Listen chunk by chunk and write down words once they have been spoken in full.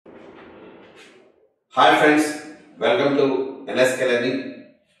Hi friends, welcome to NSK Learning.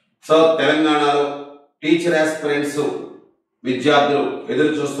 So తెలంగాణలో teacher aspirants విద్యార్థులు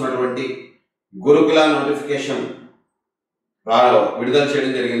ఎదురు చూస్తున్నటువంటి గురుకుల నోటిఫికేషన్ విడుదల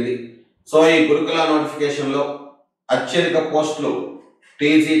చేయడం జరిగింది. సో ఈ గురుకుల నోటిఫికేషన్ లో అత్యధిక పోస్టులు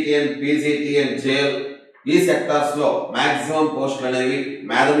టీజీటీఎన్, పీజీటీఎన్, జేఎల్ ఈ సెక్టార్స్ లో మాక్సిమం పోస్టులు అనేవి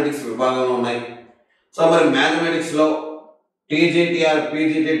మ్యాథమెటిక్స్ విభాగంలో ఉన్నాయి. సో మరి మ్యాథమెటిక్స్ లో టీజీటీఆర్,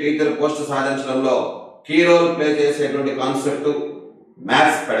 పీజీటీ టీచర్ పోస్ట్ సాధించడంలో కీ రోల్ ప్లే చేసేటువంటి concept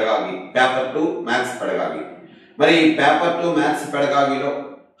maths pedagogy, paper 2 maths pedagogy. మరి ఈ పేపర్ 2 మ్యాథ్స్ పెడగాగిలో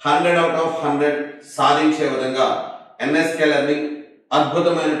 100 out of 100 సాధించే విధంగా ఎన్ఎస్కే లెర్నింగ్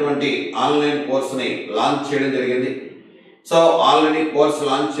అద్భుతమైనటువంటి ఆన్లైన్ కోర్సుని లాంచ్ చేయడం జరిగింది. సో ఆల్రెడీ కోర్సు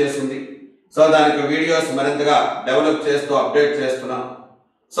లాంచ్ చేసింది. సో దానికి వీడియోస్ మరింతగా డెవలప్ చేస్తూ అప్డేట్ చేస్తున్నాం.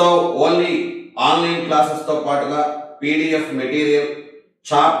 సో ఓన్లీ ఆన్లైన్ క్లాసెస్ తో పాటుగా PDF material,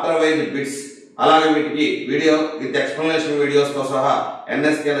 chapter wise bits, అలాగే వీటికి వీడియో విత్ ఎక్స్ప్లెనేషన్ వీడియోస్ తో సహా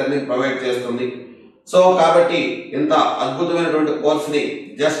ఎన్ఎస్కే లెర్నింగ్ ప్రొవైడ్ చేస్తుంది. సో కాబట్టి ఇంత అద్భుతమైనటువంటి కోర్సుని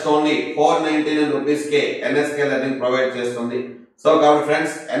జస్ట్ ఓన్లీ 499 రూపీస్ కే ఎన్ఎస్కే లెర్నింగ్ ప్రొవైడ్ చేస్తుంది. సో కాబట్టి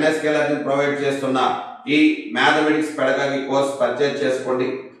ఫ్రెండ్స్, ఎన్ఎస్కే లెర్నింగ్ ప్రొవైడ్ చేస్తున్న ఈ మ్యాథమెటిక్స్ పెడగాగి కోర్స్ పర్చేజ్ చేసుకోండి.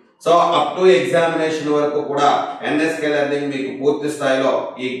 సో అప్ టు ఎగ్జామినేషన్ వరకు కూడా ఎన్ఎస్కే లెర్నింగ్ మీకు పూర్తి స్థాయిలో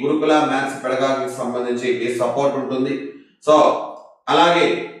ఈ గురుకుల మ్యాథ్స్ పెడగాగికి సంబంధించి మీ సపోర్ట్ ఉంటుంది. సో అలాగే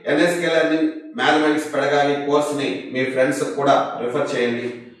ఎన్ఎస్కే లెర్నింగ్ మ్యాథమెటిక్స్ పెడగాగి కోర్సుని మీ ఫ్రెండ్స్ కూడా రిఫర్ చేయండి.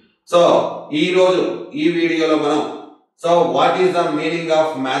 సో ఈ రోజు ఈ వీడియోలో మనం what is the meaning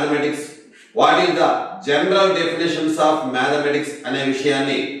of mathematics, what is the general definitions of mathematics అనే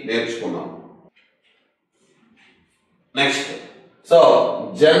విషయాన్ని నేర్చుకున్నాం. Next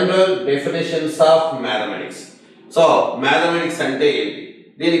general definitions of mathematics. So mathematics అంటే ఏంటి,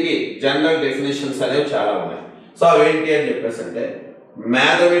 దీనికి జనరల్ డెఫినేషన్స్ అనేవి చాలా ఉన్నాయి. సో అవేంటి అని చెప్పేసి అంటే,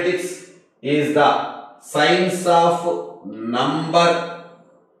 mathematics is the science of number,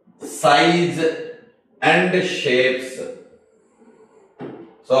 size and shapes.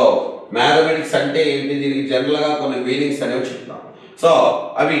 So mathematics అంటే ఏంటి, దీనికి జనరల్ గా కొన్ని మీనింగ్స్ అనేవి చెప్తాం. సో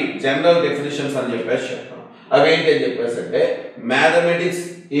అవి జనరల్ డెఫినేషన్స్ అని చెప్పేసి చెప్తాం. అవేంటి అని చెప్పేసి అంటే, mathematics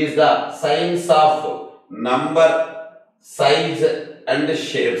is the science of number, size and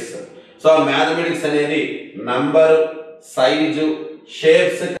shapes. So mathematics అనేది నంబర్, సైజు,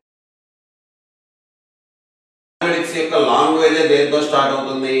 షేప్స్. మ్యాథమెటిక్స్ యొక్క లాంగ్వేజ్ దేంతో స్టార్ట్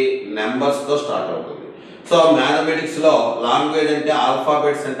అవుతుంది, నెంబర్స్ తో స్టార్ట్ అవుతుంది. సో మ్యాథమెటిక్స్ లో లాంగ్వేజ్ అంటే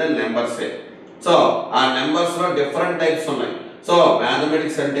ఆల్ఫాబెట్స్ అంటే నెంబర్సే. సో ఆ నెంబర్స్ లో డిఫరెంట్ టైప్స్ ఉన్నాయి. సో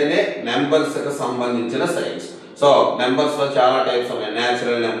మ్యాథమెటిక్స్ అంటేనే నెంబర్స్ కి సంబంధించిన సైన్స్. సో నెంబర్స్ లో చాలా టైప్స్ ఉన్నాయి.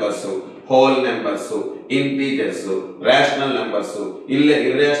 Natural numbers, whole numbers, integers, rational numbers,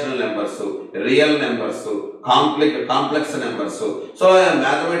 irrational numbers, real numbers, complex numbers. So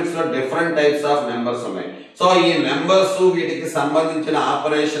mathematics లో డిఫరెంట్ టైప్స్ ఆఫ్ నెంబర్స్ ఉన్నాయి. సో ఈ నెంబర్స్, వీటికి సంబంధించిన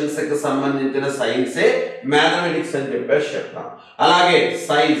ఆపరేషన్స్ కి సంబంధించిన సైన్సే మ్యాథమెటిక్స్ అని చెప్పేసి చెప్తాం. అలాగే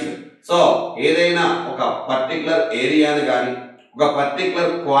సైజ్. సో ఏదైనా ఒక పర్టికులర్ ఏరియాని కానీ ఒక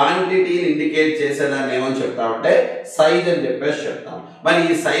పర్టికులర్ క్వాంటిటీని ఇండికేట్ చేసేదాన్ని ఏమని చెప్తామంటే సైజ్ అని చెప్పేసి చెప్తాం. మరి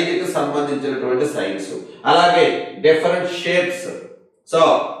ఈ సైజ్ కి సంబంధించినటువంటి సైన్స్. అలాగే different shapes. So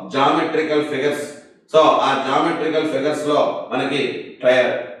geometrical figures. So ఆ జామెట్రికల్ ఫిగర్స్ లో మనకి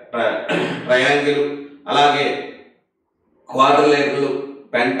ట్రయాంగిల్, అలాగే క్వాడ్రిలేటరల్,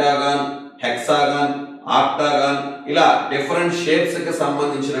 పెంటాగాన్, హెక్సాగాన్, ఆక్టాగాన్, ఇలా డిఫరెంట్ షేప్స్ కి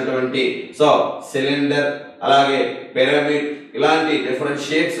సంబంధించినటువంటి సిలిండర్, అలాగే పిరమిడ్, ఇలాంటి డిఫరెంట్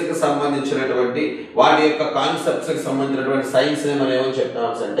షేప్స్ కి సంబంధించినటువంటి వాటి యొక్క కాన్సెప్ట్స్ కి సంబంధించినటువంటి సైన్స్ ని మనం ఏమని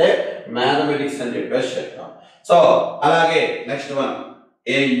చెప్తాం అంటే మ్యాథమెటిక్స్ అని చెప్పేసి చెప్తాం. సో అలాగే next one,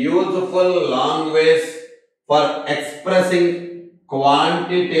 A useful language for expressing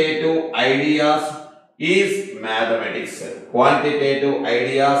quantitative ideas is mathematics. Quantitative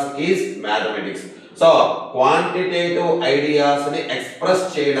ideas is mathematics. So quantitative ideas ని ఎక్స్ప్రెస్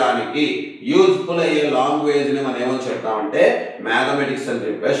చేయడానికి యూజ్ఫుల్ అయ్యే లాంగ్వేజ్ ని మనం ఏమని చెప్తామంటే మ్యాథమెటిక్స్ అని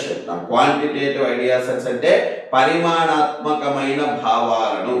చెప్పేసి చెప్తాం. క్వాంటిటేటివ్ ఐడియాస్ అంటే పరిమాణాత్మకమైన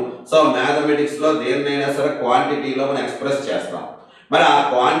భావాలను. సో మ్యాథమెటిక్స్ లో దేన్నైనా సరే క్వాంటిటీలో మనం ఎక్స్ప్రెస్ చేస్తాం. మరి ఆ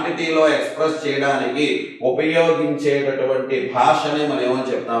క్వాంటిటీలో ఎక్స్ప్రెస్ చేయడానికి ఉపయోగించేటటువంటి భాషని మనం ఏమని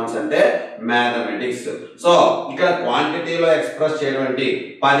చెప్తాం అంటే మ్యాథమెటిక్స్. సో ఇక్కడ క్వాంటిటీలో ఎక్స్ప్రెస్ చేయటువంటి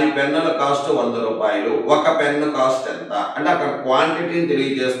 10 పెన్నుల కాస్ట్ 100 రూపాయలు, ఒక పెన్ను కాస్ట్ ఎంత అంటే అక్కడ క్వాంటిటీని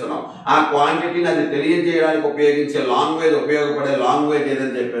తెలియజేస్తున్నాం. ఆ క్వాంటిటీని అది తెలియజేయడానికి ఉపయోగించే లాంగ్వేజ్, ఉపయోగపడే లాంగ్వేజ్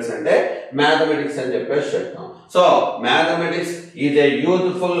ఏదని చెప్పేసి అంటే మ్యాథమెటిక్స్ అని చెప్పేసి చెప్తాం. So mathematics is a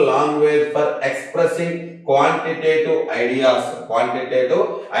useful language for expressing quantitative ideas. Quantitative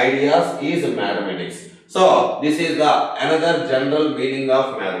ideas is mathematics. So this is the another general meaning of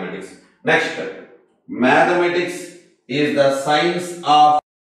mathematics. Next, mathematics is the science of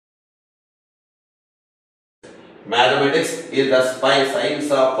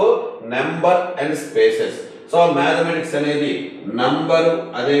science of number and spaces. So mathematics అనేది number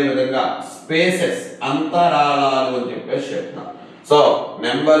అదే విధంగా spaces అంతరాళాలు అని చెప్పేసి చెప్తున్నాం. So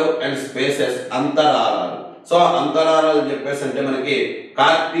number and spaces అంతరాళాలు. So అంతరాళాలు అని చెప్పేసి అంటే మనకి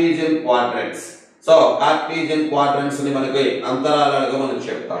Cartesian quadrants. So Cartesian quadrants ని మనకి అంతరాళాలుగా మనం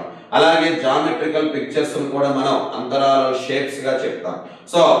చెప్తాం. అలాగే జామెట్రికల్ పిక్చర్స్ కూడా మనం అంతరాల షేప్స్ గా చెప్తాం.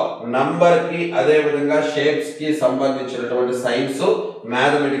 సో నంబర్ కి అదే విధంగా షేప్స్ కి సంబంధించినటువంటి సైన్స్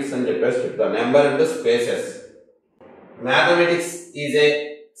మ్యాథమెటిక్స్ అని చెప్పేసి చెప్తాం. Number and spaces. Mathematics is a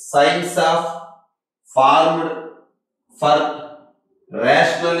science of formed for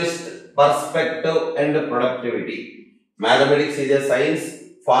rationalist perspective and productivity. Mathematics is a science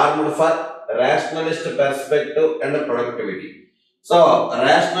formed for rationalist perspective and productivity. So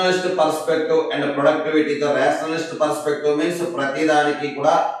rationalist perspective and productivity. The rationalist perspective means ప్రతి దానికి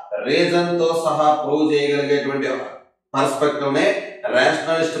కూడా reason తో సహా prove చేయగలిగేటువంటి perspective నే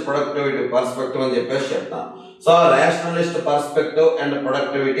rationalist productivity perspective అని చెప్పేసి చెప్తాం. So rationalist perspective and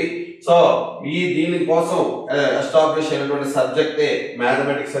productivity. So ఈ దీని కోసం ఎస్టాబ్లిష్ అయినటువంటి సబ్జెక్టే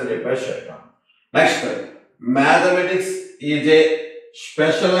మ్యాథమెటిక్స్ అని చెప్పేసి చెప్తాం. Next, mathematics is a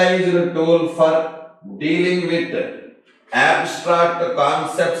specialised tool for dealing with abstract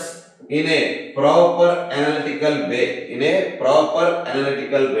concepts in a proper analytical way.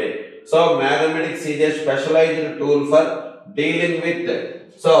 So mathematics is a specialized tool for dealing with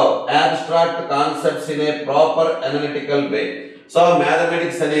abstract concepts in a proper analytical way. So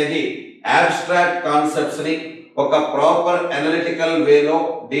mathematics అనేది abstract concepts ని ఒక proper analytical వేలో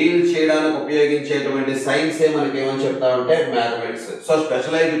deal చేయడానికి ఉపయోగించేటువంటి science ఏ మనకి ఏమని చెప్తామంటే mathematics. So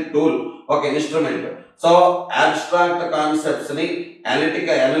specialised tool, ఒక instrument. So abstract concepts ని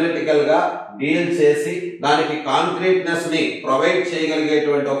అనలిటికల్ గా డీల్ చేసి దానికి కాంక్రీట్నెస్ ని ప్రొవైడ్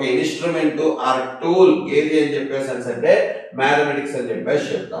చేయగలిగేటువంటి ఒక ఇన్స్ట్రుమెంట్ ఆర్ టూల్ ఏది అని చెప్పేసి అంటే మ్యాథమెటిక్స్ అని చెప్పేసి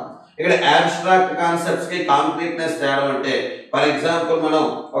చెప్తాం. ఇక్కడ అబ్స్ట్రాక్ట్ కాన్సెప్ట్స్ కి కాంక్రీట్నెస్ తేడా అంటే, ఫర్ ఎగ్జాంపుల్ మనం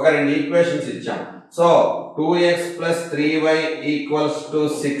ఒక రెండు ఈక్వేషన్స్ ఇచ్చాం. సో 2x + 3y =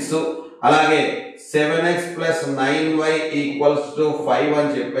 6, అలాగే 7x + 9y = 5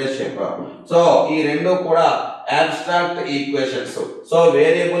 అని చెప్పాం. సో ఈ రెండు కూడా abstract ఈక్వేషన్స్. సో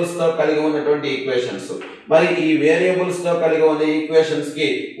వేరియబుల్స్ తో కలిగి ఉన్నటువంటి ఈక్వేషన్స్. మరి ఈ వేరియబుల్స్ తో కలిగి ఉన్న ఈక్వేషన్స్ కి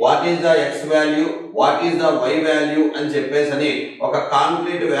what is the x value, what is the y value అని చెప్పేసి ఒక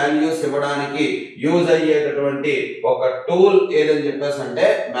కాంక్రీట్ వాల్యూస్ ఇవ్వడానికి యూజ్ అయ్యేటటువంటి ఒక టూల్ ఏదని చెప్పేసి అంటే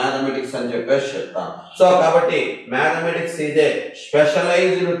మ్యాథమెటిక్స్ అని చెప్పేసి చెప్తాం. సో కాబట్టి mathematics is a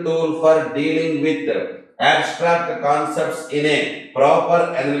specialised tool for dealing with abstract concepts in a proper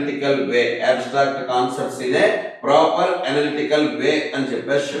analytical way. Abstract concepts in a proper analytical way అని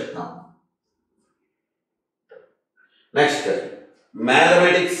చెప్పేసి చెప్తాం. Next,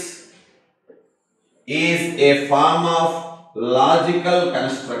 mathematics is a form of logical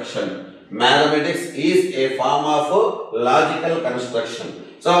construction. Mathematics is a form of logical construction.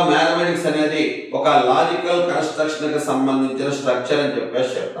 So mathematics అనేది ఒక logical construction కి సంబంధించిన structure అని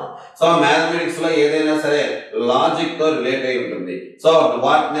చెప్పేసి చెప్తాం. సో మ్యాథమెటిక్స్ లో ఏదైనా సరే లాజిక్ తో రిలేట్ అయి ఉంటుంది. సో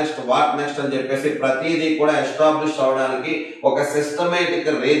వాట్ నెక్స్ట్ అని చెప్పేసి ప్రతిదీ కూడా ఎస్టాబ్లిష్ అవడానికి ఒక సిస్టమేటిక్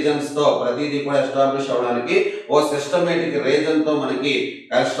రీజన్స్ తో ఓ సిస్టమేటిక్ రీజన్ తో మనకి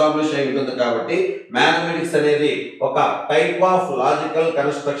ఎస్టాబ్లిష్ అయి ఉంటుంది. కాబట్టి మ్యాథమెటిక్స్ అనేది ఒక టైప్ ఆఫ్ లాజికల్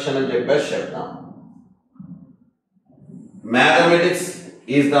కన్స్ట్రక్షన్ అని చెప్పేసి చెప్తాం. Mathematics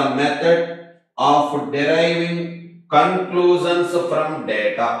is the method of deriving conclusions from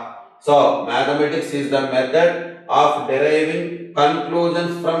data. So mathematics is the method of deriving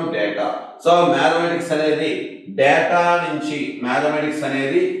conclusions from data. So mathematics అనేది డేటా నుంచి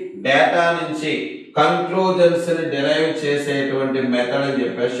conclusions ని derive చేసేటువంటి మెథడ్ అని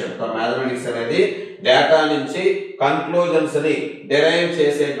చెప్పేసి చెప్తాం. మ్యాథమెటిక్స్ అనేది డేటా నుంచి కన్క్లూజన్స్ ని డెరైవ్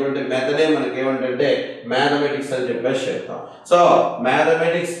చేసేటువంటి మెథడే మనకి ఏమంటే మ్యాథమెటిక్స్ అని చెప్పేసి చెప్తాం. So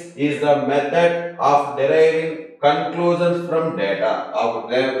mathematics is the method of డెరైవింగ్ conclusions from data.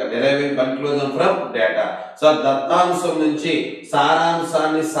 So దత్తాంశం నుంచి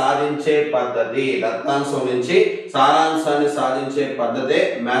సారాంశాన్ని సాధించే పద్ధతే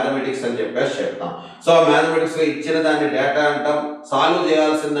మ్యాథమెటిక్స్ అని చెప్పేసి చెప్తాం. సో మ్యాథమెటిక్స్ లో ఇచ్చిన దాన్ని డేటా అంటాం, సాల్వ్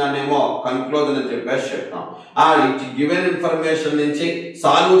చేయాల్సిన దాన్నేమో కన్క్లూజన్ అని చెప్పేసి చెప్తాం. ఆ గివెన్ ఇన్ఫర్మేషన్ నుంచి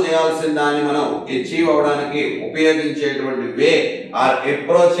సాల్వ్ చేయాల్సిన దాన్ని మనం అచీవ్ అవడానికి ఉపయోగించేటువంటి వే ఆర్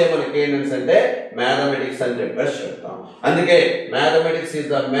అప్రోచ్ మనకి ఏంటంటే మ్యాథమెటిక్స్ అని చెప్పేసి చెప్తాం. అందుకే mathematics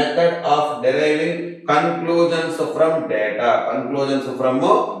is the method of డెరైవింగ్ conclusions from data.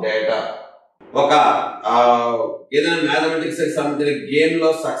 ఒక ఏదైనా మ్యాథమెటిక్స్ కి సంబంధించిన గేమ్ లో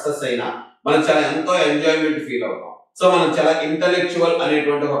సక్సెస్ అయినా మనం చాలా ఎంతో ఎంజాయ్మెంట్ ఫీల్ అవుతాం. సో మనం చాలా ఇంటలెక్చువల్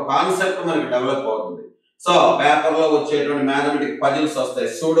అనేటువంటి ఒక కాన్సెప్ట్ మనకి డెవలప్ అవుతుంది. సో పేపర్ లో వచ్చేటువంటి మ్యాథమెటిక్ పజిల్స్ వస్తాయి,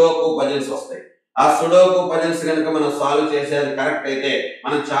 సుడోకు పజిల్స్ వస్తాయి. ఆ సుడోకు పజిల్స్ కనుక మనం సాల్వ్ చేసేది కరెక్ట్ అయితే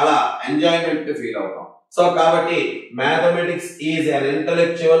మనం చాలా ఎంజాయ్మెంట్ ఫీల్ అవుతాం. సో కాబట్టి mathematics is an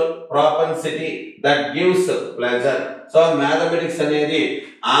intellectual ప్రాపెన్సిటీ that gives pleasure. So mathematics అనేది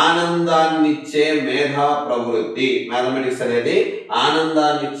ఆనందాన్నిచ్చే మేధా ప్రవృత్తి. మ్యాథమెటిక్స్ అనేది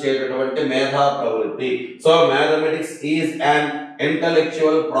ఆనందాన్నిచ్చేటటువంటి మేధా ప్రవృత్తి. So mathematics is an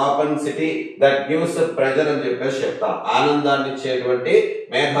intellectual ప్రాపెన్సిటీ that gives pleasure అని చెప్పేసి చెప్తాం. ఆనందాన్నిచ్చేటువంటి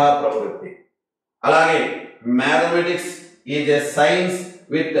మేధా ప్రవృత్తి. అలాగే mathematics is a science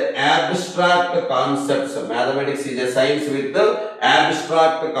with abstract concepts. Mathematics is a science with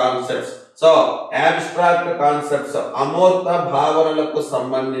abstract concepts. So abstract concepts అమూర్త భావనలకు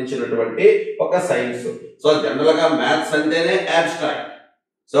సంబంధించినటువంటి ఒక సైన్స్. సో జనరల్ గా మ్యాథ్స్ అంటేనే abstract.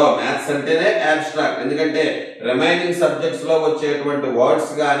 సో మ్యాథ్స్ అంటేనే abstract ఎందుకంటే రిమైనింగ్ సబ్జెక్ట్స్ లో వచ్చేటువంటి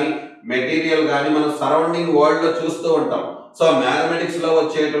వర్డ్స్ గాని మెటీరియల్ గాని మనం సరౌండింగ్ వరల్డ్ లో చూస్తూ ఉంటాం. సో మ్యాథమెటిక్స్ లో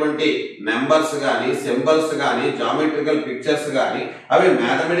వచ్చేటువంటి నెంబర్స్ గాని సింబల్స్ గాని జామెట్రికల్ పిక్చర్స్ గాని అవి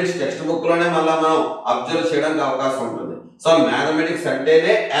మ్యాథమెటిక్స్ టెక్స్ట్ బుక్ లోనే మళ్ళీ మనం అబ్జర్వ్ చేయడానికి అవకాశం ఉంటుంది. సో మ్యాథమెటిక్స్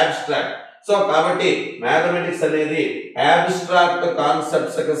అంటేనే అబ్స్ట్రాక్ట్. సో కాబట్టి మ్యాథమెటిక్స్ అనేది అబ్స్ట్రాక్ట్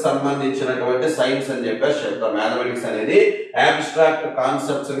కాన్సెప్ట్స్ కి సంబంధించినటువంటి సైన్స్ అని చెప్పేసి చెప్తాం. మ్యాథమెటిక్స్ అనేది అబ్స్ట్రాక్ట్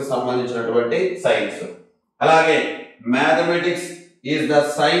కాన్సెప్ట్స్ కి సంబంధించినటువంటి సైన్స్. అలాగే mathematics is the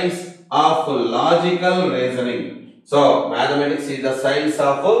science of logical reasoning. So mathematics is the science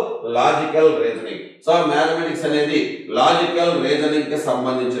of logical reasoning. So mathematics అనేది లాజికల్ రీజనింగ్ కి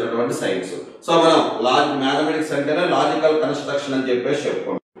సంబంధించినటువంటి సైన్స్. సో మనం మ్యాథమెటిక్స్ అంటేనే లాజికల్ కన్స్ట్రక్షన్ అని చెప్పేసి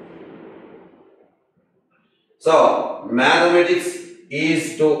చెప్పుకుంటాం. So mathematics is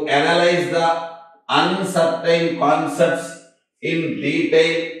to analyse the uncertain concepts in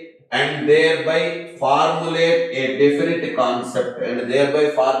detail and thereby formulate a definite concept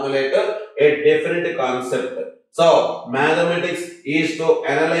So mathematics is to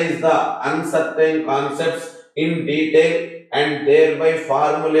analyze the uncertain concepts in detail and thereby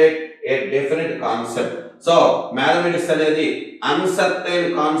formulate a definite concept. So mathematics అనేది uncertain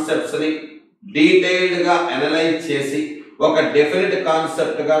concepts ని detailed గా analyse చేసి ఒక definite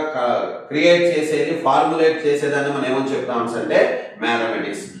concept గా create చేసేది, formulate చేసేదాన్ని మనం ఏమని చెప్తాం అంటే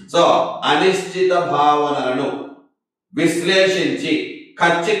మ్యాథమెటిక్స్. సో అనిశ్చిత భావనలను విశ్లేషించి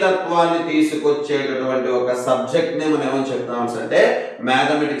ఖచ్చితత్వాన్ని తీసుకొచ్చేటటువంటి ఒక సబ్జెక్ట్ ని మనం ఏమని చెప్తాం అంటే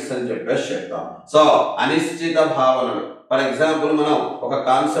మ్యాథమెటిక్స్ అని చెప్పేసి చెప్తాం. సో అనిశ్చిత భావనలు, ఫర్ ఎగ్జాంపుల్ మనం ఒక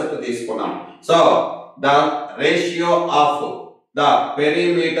కాన్సెప్ట్ తీసుకున్నాం. So the ratio of the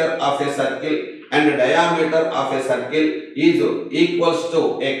perimeter of a circle and diameter of a circle is equals to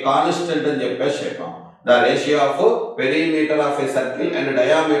a constant అని చెప్పేసి చెప్పాం. The ratio of perimeter of a circle and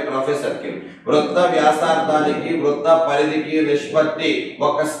diameter of a circle. వృత్త వ్యాసార్థానికి వృత్త పరిధికి నిష్పత్తి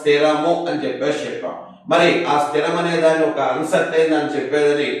ఒక స్థిరము అని చెప్పేసి చెప్పాం. మరి ఆ స్థిరం అనే దాన్ని ఒక అన్సర్టైన్ అని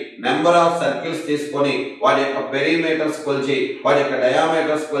చెప్పేదని నెంబర్ ఆఫ్ సర్కిల్స్ తీసుకొని వాటి యొక్క పెరిమీటర్స్ కొలిచి వాటి యొక్క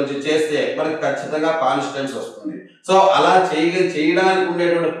డయామీటర్స్ కొలిచి చేస్తే మనకి ఖచ్చితంగా కాన్స్టెంట్స్ వస్తుంది. సో అలా చేయడానికి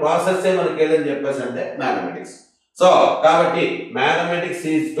ఉండేటువంటి ప్రాసెస్ మనకి ఏదని చెప్పేసి అంటే మ్యాథమెటిక్స్. సో కాబట్టి mathematics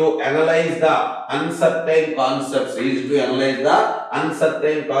is to analyse the uncertain concepts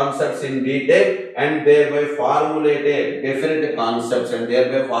in detail and thereby formulate a definite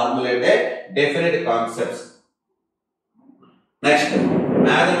concepts. Next,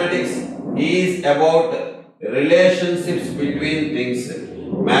 mathematics is about relationships between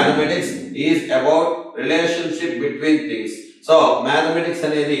things. So mathematics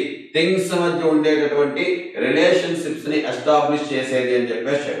అనేది థింగ్స్ మధ్య ఉండేటటువంటి రిలేషన్షిప్స్ ని ఎస్టాబ్లిష్ చేసేది అని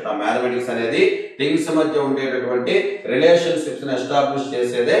చెప్పేసి చెప్తాం. మ్యాథమెటిక్స్ అనేది థింగ్స్ మధ్య ఉండేటటువంటి రిలేషన్షిప్స్ ని ఎస్టాబ్లిష్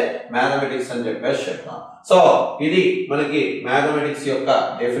చేసేదే మ్యాథమెటిక్స్ అని చెప్పేసి చెప్తాం. సో ఇది మనకి మ్యాథమెటిక్స్ యొక్క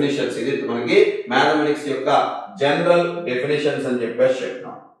డెఫినిషన్స్, ఇది మనకి మ్యాథమెటిక్స్ యొక్క జనరల్ డెఫినిషన్స్ అని చెప్పేసి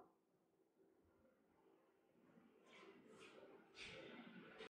చెప్తాం.